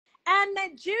And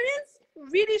Nigerians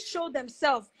really showed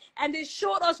themselves, and they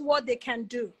showed us what they can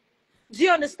do. Do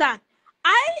you understand?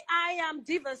 I am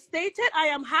devastated. I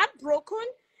am heartbroken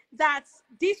that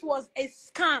this was a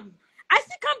scam. I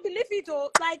still can't believe it.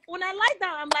 Like, when I lie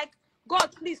down, I'm like,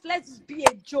 God, please, let this be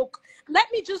a joke. Let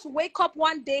me just wake up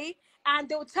one day and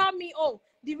they'll tell me, oh,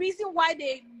 the reason why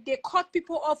they cut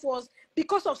people off was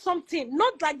because of something.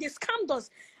 Not like they scammed us.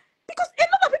 Because a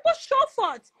lot of people show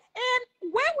forth.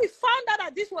 And when we found out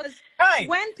that this was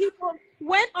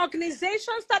when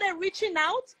organizations started reaching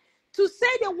out to say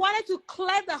they wanted to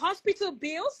clear the hospital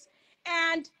bills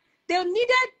and they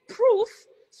needed proof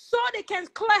so they can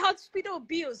clear hospital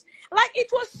bills. Like, it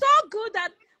was so good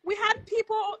that we had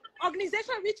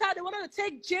organizations reach out, they wanted to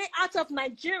take Jay out of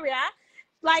Nigeria,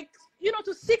 like, you know,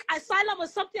 to seek asylum or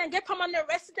something and get permanent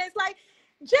residence. Like,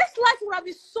 Jay's life would have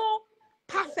been so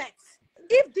perfect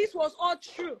if this was all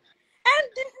true. And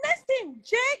the next thing,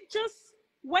 Jay just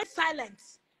went silent.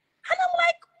 And I'm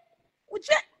like,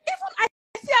 Jay, even I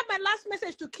see my last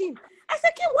message to Kim. I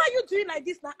said, Kim, why are you doing like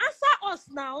this now? Answer us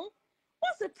now.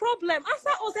 What's the problem? Answer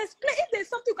us. Explain if there's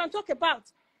something you can talk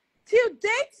about. Till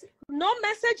date, no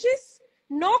messages,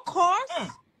 no calls,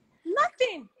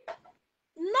 nothing.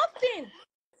 Nothing.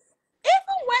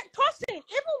 Even when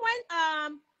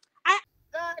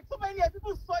so many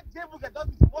people saw Jayboogie and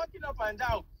just walking up and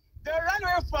down. They ran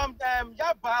away from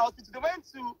Yaba hospital. They went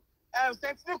to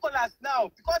St. Nicholas now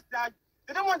because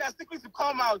they don't want their secrets to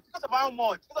come out because of how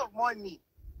much, because of money.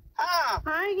 Hi.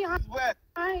 Well,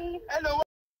 hi. Hello.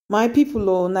 My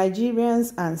people,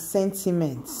 Nigerians and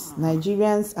sentiments.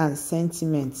 Nigerians and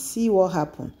sentiments. See what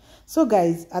happened. So,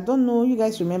 guys, I don't know. You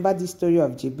guys remember the story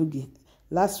of Jayboogie?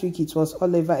 Last week, it was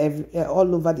all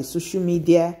over the social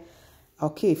media.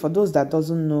 Okay, for those that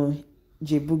doesn't know,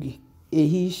 Jayboogie, a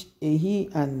he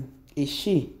and a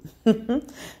she.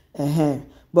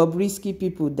 Bobrisky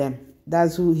people, them.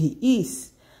 That's who he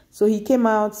is. So he came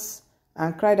out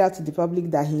and cried out to the public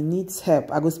that he needs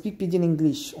help. I go speak pidgin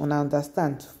English, and I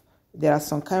understand. There are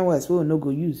some kind words we will not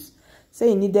go use. Say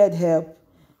he needed help.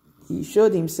 He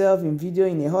showed himself in video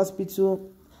in a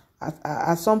hospital.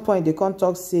 At some point, the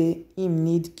contact say him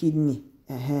need kidney.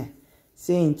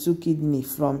 Say him 2 kidney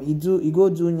from he go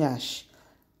do nyash.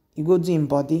 He go do him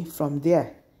body. From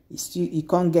there, he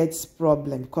can't get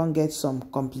problem. He can't get some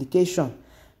complication.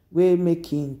 We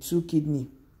making 2 kidney.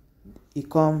 He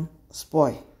come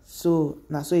spoil. So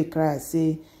now so he cry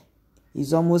say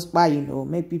he's almost by, you know,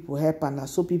 make people help. And now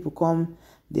so people come,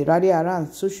 they rally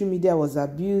around. Social media was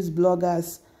abused.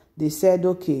 Bloggers, they said,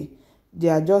 okay, they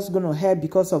are just going to help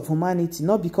because of humanity,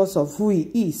 not because of who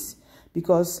he is.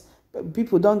 Because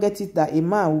people don't get it that a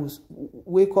man will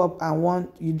wake up and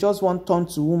you just want turn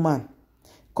to woman.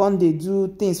 Can't they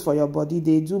do things for your body?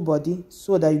 They do body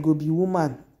so that you go be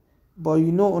woman. But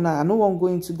you know, I no one go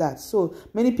into that. So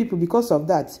many people, because of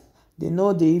that, they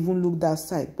know they even look that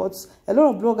side. But a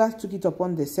lot of bloggers took it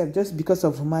upon themselves just because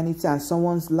of humanity and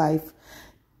someone's life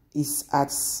is at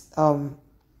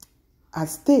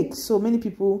stake. So many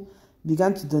people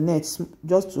began to donate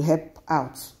just to help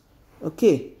out.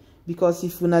 Okay, because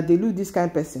if una dey look this kind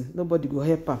of person, nobody go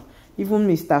help him. Even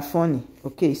Mr. Funny,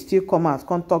 okay, still come out,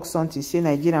 come talk something, say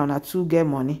Nigeria una too get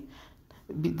money.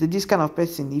 This kind of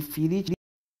person, if he reach,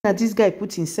 this guy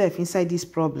put himself inside this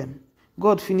problem.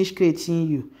 God finish creating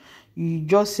you. You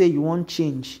just say you want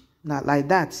change, not like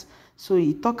that. So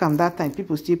he talk on that time,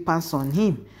 people still pass on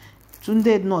him.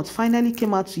 Tunde Not finally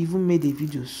came out to even made a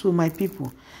video. So my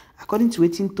people, according to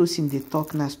wetin Tosin they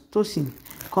talk now, Tosin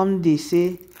come they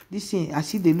say this thing, I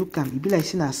see they look am, it be like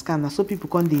saying a scam. Now so people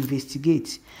come they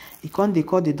investigate. He come they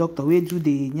call the doctor, we do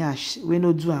the nyash, we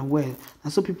no do am well.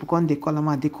 And so people come they call them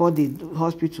out, they call the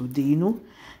hospital, they you know.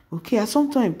 Okay, at some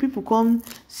time people come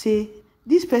say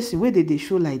this person where they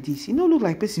show like this, you know, look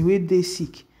like person where they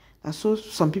sick. And so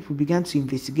some people began to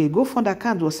investigate. Go fund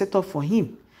account was set up for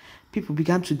him. People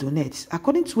began to donate.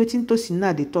 According to wetin Tosin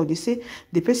now they talk, they say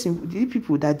the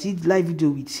people that did live video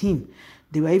with him,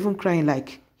 they were even crying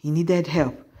like he needed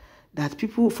help. That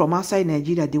people from outside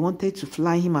Nigeria, they wanted to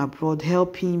fly him abroad,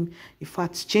 help him, in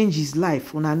fact, change his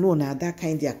life. When I know now that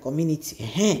kind of their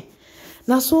community.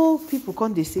 Now so people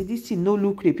come they say this thing no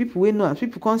look great. People will know, and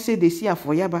people come say they see her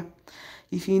for Yaba.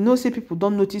 If you know say people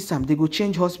don't notice him, they go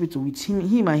change hospital with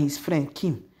him and his friend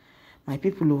Kim. My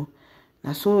people,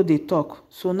 now so they talk.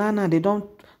 So now they don't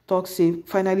talk, say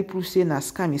finally prove say na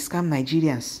scam is scam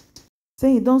Nigerians.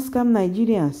 Say you don't scam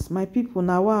Nigerians. My people,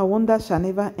 now I wonder shall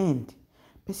never end.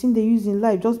 Person they use in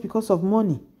life just because of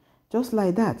money. Just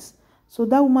like that. So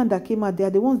that woman that came out, they are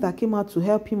the ones that came out to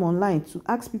help him online, to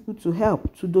ask people to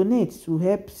help, to donate, to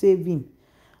help save him.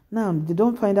 Now, they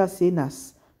don't find out saying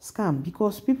as scam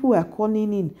because people were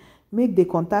calling in, make they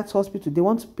contact hospital. They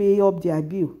want to pay up their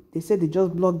bill. They say they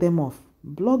just block them off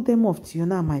till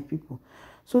now, my people.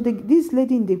 So this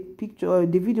lady in the picture,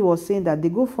 the video was saying that they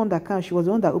go fund account. She was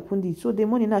the one that opened it. So the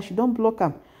money now, she don't block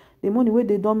them. The money where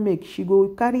they don't make, she go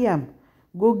carry them,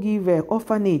 go give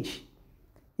orphanage.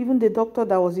 Even the doctor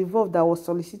that was involved, that was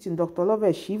soliciting, Dr.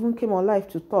 Lovett, she even came on live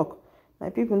to talk.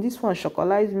 My people, this one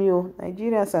chocolates me, oh,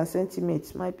 Nigerians and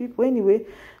sentiments. My people, anyway,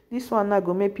 this one now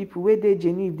go make people where they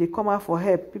genuine. If they come out for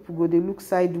help, people go, they look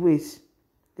sideways.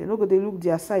 They no go, they look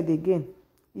their side again.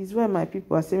 It's why my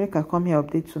people, I say, make I come here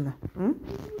update you now.